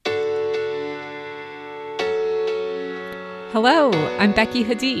Hello, I'm Becky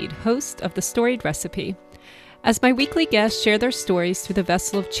Hadid, host of The Storied Recipe. As my weekly guests share their stories through the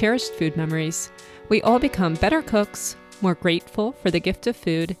vessel of cherished food memories, we all become better cooks, more grateful for the gift of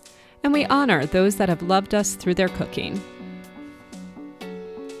food, and we honor those that have loved us through their cooking.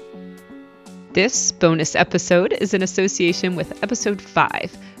 This bonus episode is in association with episode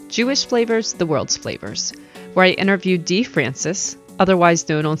 5, Jewish Flavors, the World's Flavors, where I interviewed Dee Francis, otherwise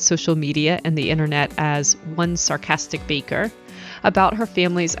known on social media and the internet as One Sarcastic Baker, about her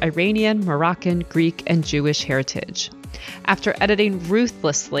family's Iranian, Moroccan, Greek, and Jewish heritage. After editing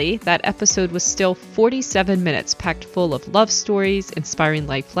ruthlessly, that episode was still 47 minutes packed full of love stories, inspiring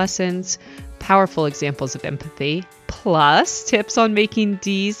life lessons, powerful examples of empathy, plus tips on making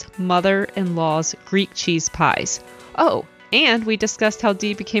Dee's mother-in-law's Greek cheese pies. Oh, and we discussed how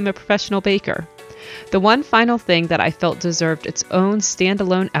Dee became a professional baker. The one final thing that I felt deserved its own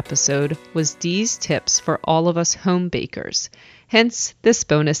standalone episode was Dee's tips for all of us home bakers, hence this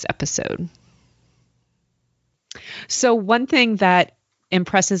bonus episode. So one thing that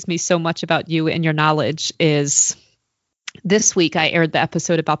impresses me so much about you and your knowledge is this week I aired the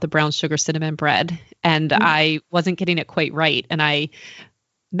episode about the brown sugar cinnamon bread, and I wasn't getting it quite right. And I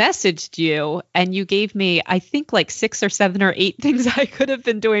messaged you and you gave me, I think, like 6 or 7 or 8 things I could have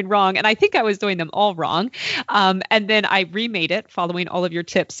been doing wrong. And I think I was doing them all wrong. And then I remade it following all of your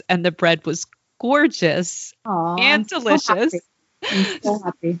tips, and the bread was gorgeous and delicious. I'm so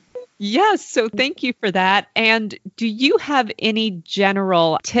happy. Yes. So thank you for that. And do you have any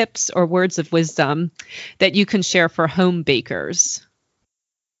general tips or words of wisdom that you can share for home bakers?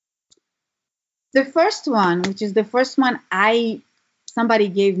 The first one, which is the first one somebody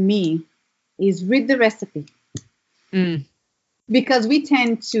gave me, is read the recipe. Because we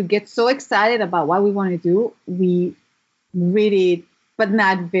tend to get so excited about what we want to do. We read it, but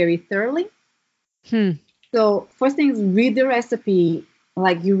not very thoroughly. So first thing is read the recipe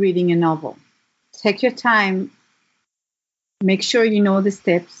like you're reading a novel. Take your time. Make sure you know the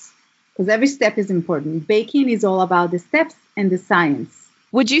steps, because every step is important. Baking is all about the steps and the science.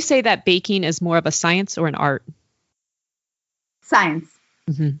 Would you say that baking is more of a science or an art? Science.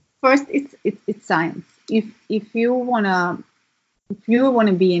 First, it's science. If you wanna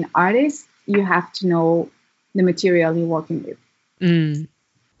be an artist, you have to know the material you're working with.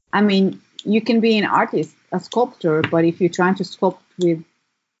 I mean, you can be an artist, a sculptor, but if you're trying to sculpt with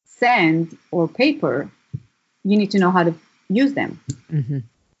sand or paper, you need to know how to use them.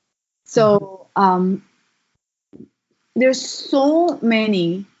 So there's so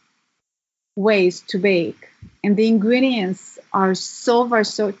many ways to bake, and the ingredients are so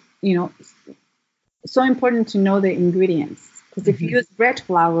important to know the ingredients. Because if you use bread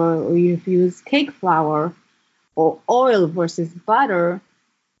flour, or if you use cake flour, or oil versus butter,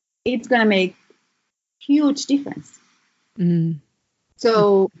 it's going to make huge difference.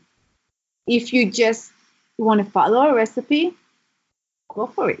 So if you just want to follow a recipe, go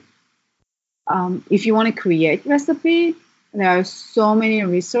for it. If you want to create recipe, there are so many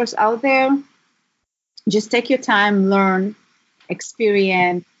resources out there. Just take your time, learn,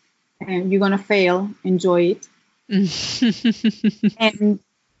 experience, and you're going to fail. Enjoy it. And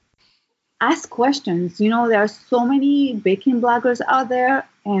ask questions. You know, there are so many baking bloggers out there,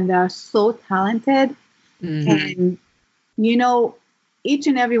 and they are so talented. And, you know, each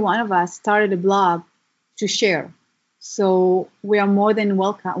and every one of us started a blog to share. So we are more than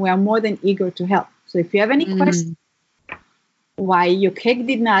welcome. We are more than eager to help. So if you have any questions, why your cake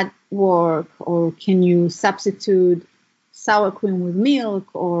did not work, or can you substitute sour cream with milk,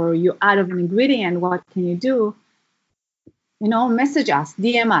 or you're out of an ingredient, what can you do? You know, message us,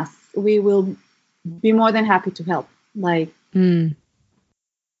 DM us. We will be more than happy to help. Like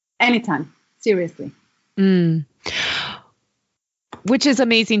anytime, seriously. Which is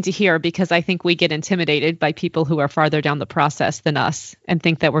amazing to hear, because I think we get intimidated by people who are farther down the process than us and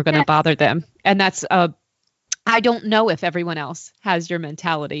think that we're going to bother them. And that's I don't know if everyone else has your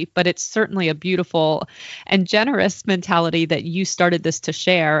mentality, but it's certainly a beautiful and generous mentality that you started this to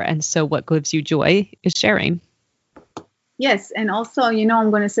share. And so what gives you joy is sharing. Yes. And also, you know,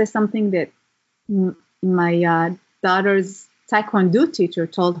 I'm going to say something that my daughter's Taekwondo teacher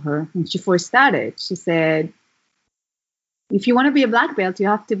told her when she first started. She said, if you want to be a black belt, you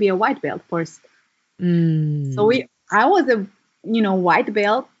have to be a white belt first. So I was a, white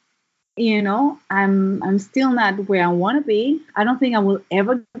belt. You know, I'm still not where I want to be. I don't think I will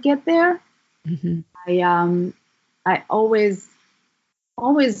ever get there. I always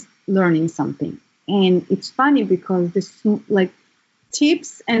learning something, and it's funny because this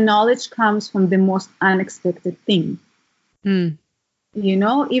tips and knowledge comes from the most unexpected thing.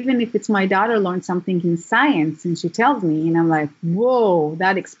 even if it's my daughter learned something in science and she tells me, and I'm like, whoa,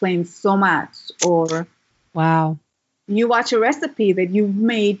 that explains so much. Or Wow. you watch a recipe that you've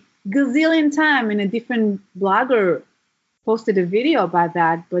made gazillion time and a different blogger posted a video about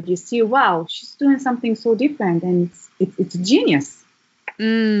that, but you see, wow, she's doing something so different, and it's genius.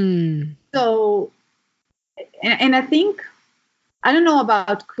 So, and I think, I don't know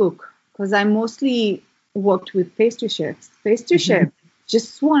about cook, because I mostly worked with pastry chefs. Pastry chefs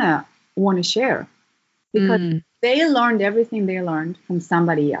just wanna share, because they learned everything they learned from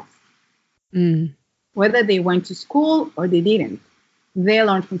somebody else. Whether they went to school or they didn't, they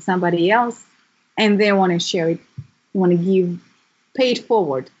learned from somebody else, and they want to share it, want to give, pay it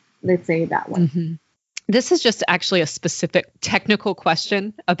forward. Let's say it that way. This is just actually a specific technical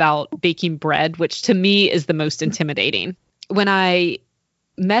question about baking bread, which to me is the most intimidating. When I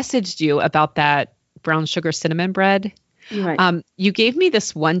messaged you about that brown sugar cinnamon bread, Right. You gave me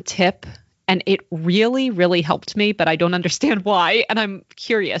this one tip, and it really, really helped me, but I don't understand why. And I'm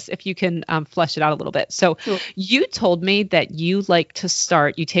curious if you can flesh it out a little bit. So you told me that you like to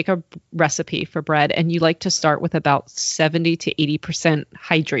start, you take a recipe for bread and you like to start with about 70 to 80%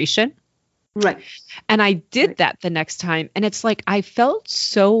 hydration. Right. And I did that the next time. And it's like, I felt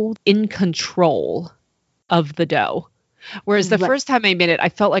so in control of the dough. Whereas the first time I made it, I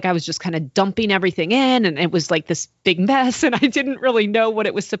felt like I was just kind of dumping everything in, and it was like this big mess, and I didn't really know what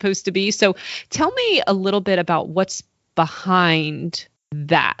it was supposed to be. So tell me a little bit about what's behind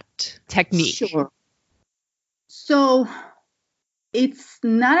that technique. Sure. So it's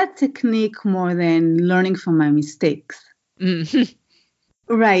not a technique more than learning from my mistakes.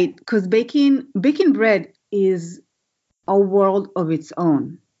 Right. Because baking bread is a world of its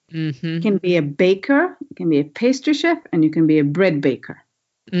own. You can be a baker, you can be a pastry chef, and you can be a bread baker.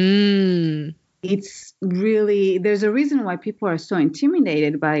 It's really, there's a reason why people are so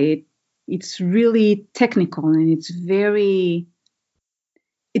intimidated by it. It's really technical, and it's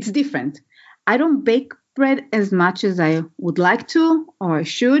different. I don't bake bread as much as I would like to or I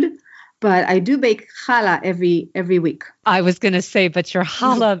should, but I do bake challah every week. I was going to say, but your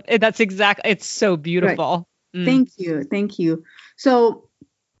challah, that's exactly, it's so beautiful. Right. Thank you. So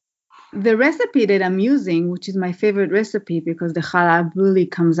the recipe that I'm using, which is my favorite recipe because the challah really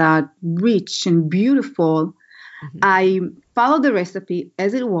comes out rich and beautiful, I followed the recipe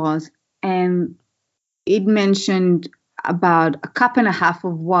as it was, and it mentioned about 1.5 cups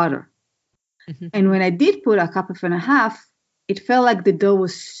of water. And when I did put 1.5 cups, it felt like the dough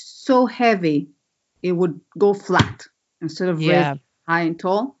was so heavy, it would go flat instead of raise high and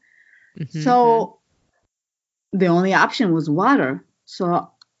tall. So the only option was water.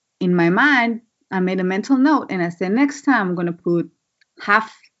 So in my mind, I made a mental note and I said, next time I'm going to put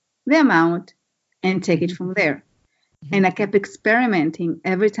half the amount and take it from there. And I kept experimenting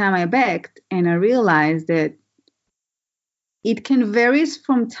every time I baked, and I realized that it can vary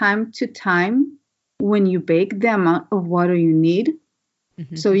from time to time when you bake the amount of water you need.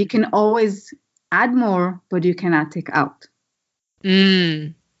 So you can always add more, but you cannot take out.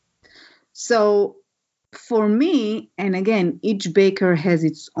 So for me, and again, each baker has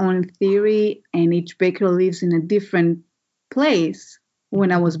its own theory and each baker lives in a different place.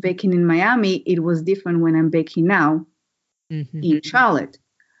 When I was baking in Miami, it was different when I'm baking now in Charlotte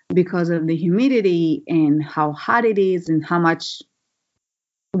because of the humidity and how hot it is and how much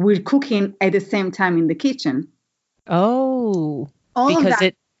we're cooking at the same time in the kitchen. I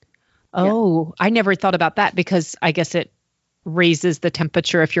never thought about that because I guess it raises the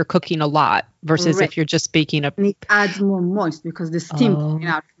temperature if you're cooking a lot versus if you're just baking and it adds more moist because the steam coming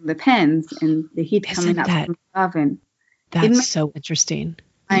out from the pans and the heat coming out from the oven. That's so interesting.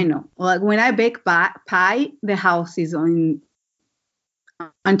 I know. Like when I bake pie, the house is on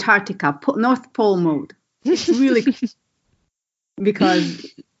Antarctica, North Pole mode. It's really because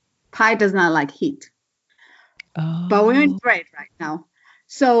pie does not like heat. But we're in bread right now.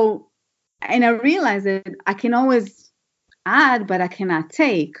 So, and I realized that I can always add, but I cannot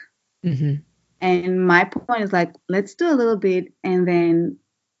take. And my point is like, let's do a little bit. And then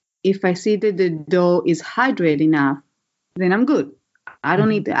if I see that the dough is hydrated enough, then I'm good. I don't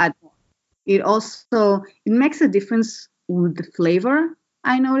need to add more. It makes a difference with the flavor.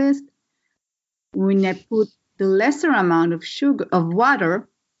 I noticed when I put the lesser amount of water,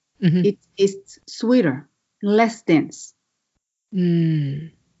 it tastes sweeter, less dense.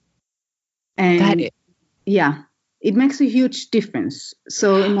 And it makes a huge difference.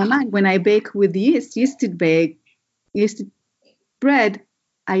 So in my mind, when I bake with yeasted bread,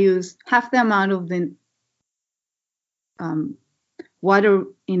 I use half the amount of the water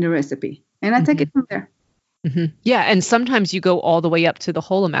in the recipe, and I take it from there. Yeah. And sometimes you go all the way up to the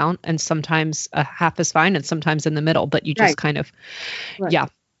whole amount, and sometimes a half is fine, and sometimes in the middle, but you just Right. kind of, Right. yeah.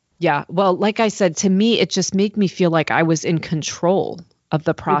 Yeah. Well, like I said, to me, it just made me feel like I was in control of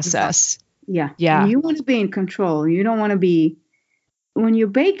the Exactly. process. Yeah. And Yeah. you want to be in control. You don't want to be, when you're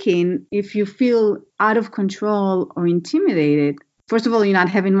baking, if you feel out of control or intimidated, first of all, you're not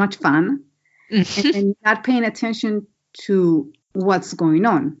having much fun, and then you're not paying attention to what's going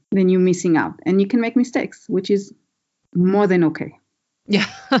on, then you're missing out. And you can make mistakes, which is more than okay. Yeah.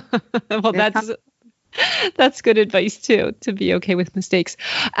 Well, That's that's good advice too, to be okay with mistakes.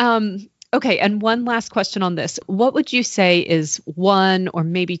 Okay, and one last question on this. What would you say is one or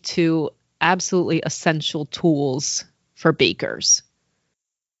maybe two absolutely essential tools for bakers?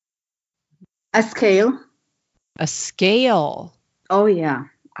 a scale. A scale. Oh, yeah.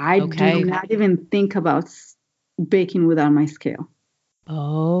 I Okay. do not even think about baking without my scale.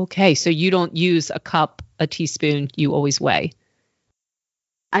 Okay, so you don't use a cup, a teaspoon, you always weigh.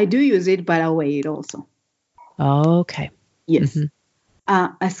 I do use it, but I weigh it also. Okay. Yes.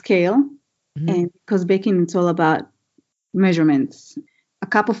 A scale. And because baking is all about measurements. A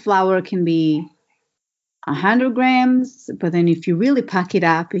cup of flour can be 100 grams, but then if you really pack it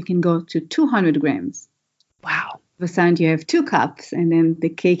up, it can go to 200 grams. Wow. Of a sudden, you have 2 cups, and then the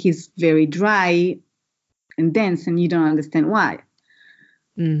cake is very dry and dense, and you don't understand why.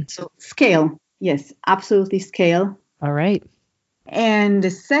 So scale, yes, absolutely scale. All right. And the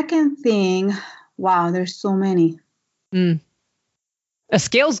second thing, wow, there's so many. A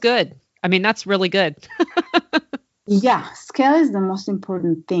scale's good. I mean, that's really good. Yeah, scale is the most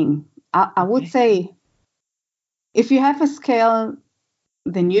important thing. I would say if you have a scale,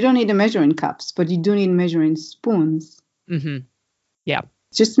 then you don't need a measuring cups, but you do need measuring spoons. Yeah.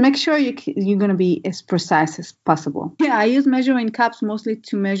 Just make sure you're going to be as precise as possible. Yeah, I use measuring cups mostly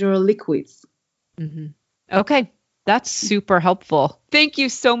to measure liquids. Okay. That's super helpful. Thank you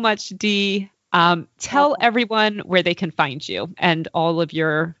so much, Dee. Tell everyone where they can find you and all of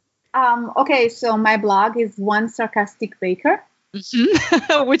your... Okay, so my blog is One Sarcastic Baker.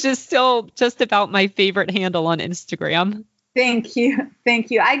 Which is still just about my favorite handle on Instagram. Thank you.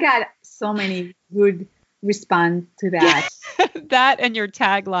 I got so many good response to that. That and your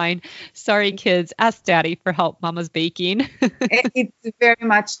tagline, sorry kids, ask daddy for help, mama's baking. It's very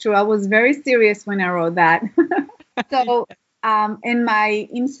much true. I was very serious when I wrote that. So and my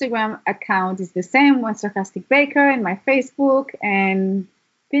Instagram account is the same, One Sarcastic Baker, and my Facebook and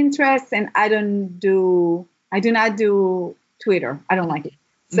Pinterest, and I do not do Twitter. I don't like it.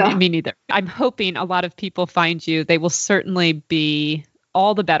 So Me neither. I'm hoping a lot of people find you. They will certainly be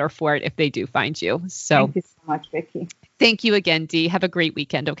all the better for it if they do find you. So thank you so much, Becky. Thank you again, Dee. Have a great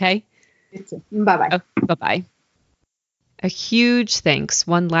weekend, okay? You too. Bye-bye. Oh, bye-bye. A huge thanks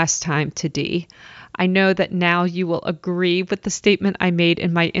one last time to Dee. I know that now you will agree with the statement I made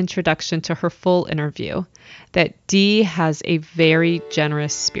in my introduction to her full interview, that Dee has a very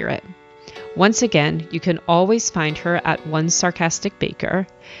generous spirit. Once again, you can always find her at One Sarcastic Baker,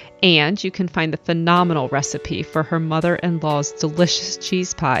 and you can find the phenomenal recipe for her mother-in-law's delicious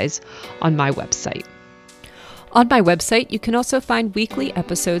cheese pies on my website. On my website, you can also find weekly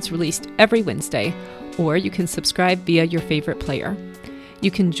episodes released every Wednesday, or you can subscribe via your favorite player.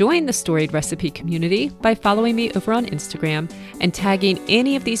 You can join the Storied Recipe community by following me over on Instagram and tagging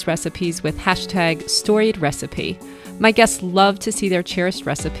any of these recipes with hashtag Storied Recipe. My guests love to see their cherished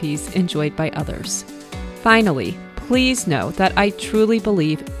recipes enjoyed by others. Finally, please know that I truly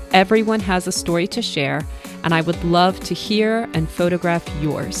believe everyone has a story to share, and I would love to hear and photograph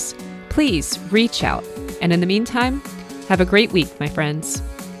yours. Please reach out. And in the meantime, have a great week, my friends.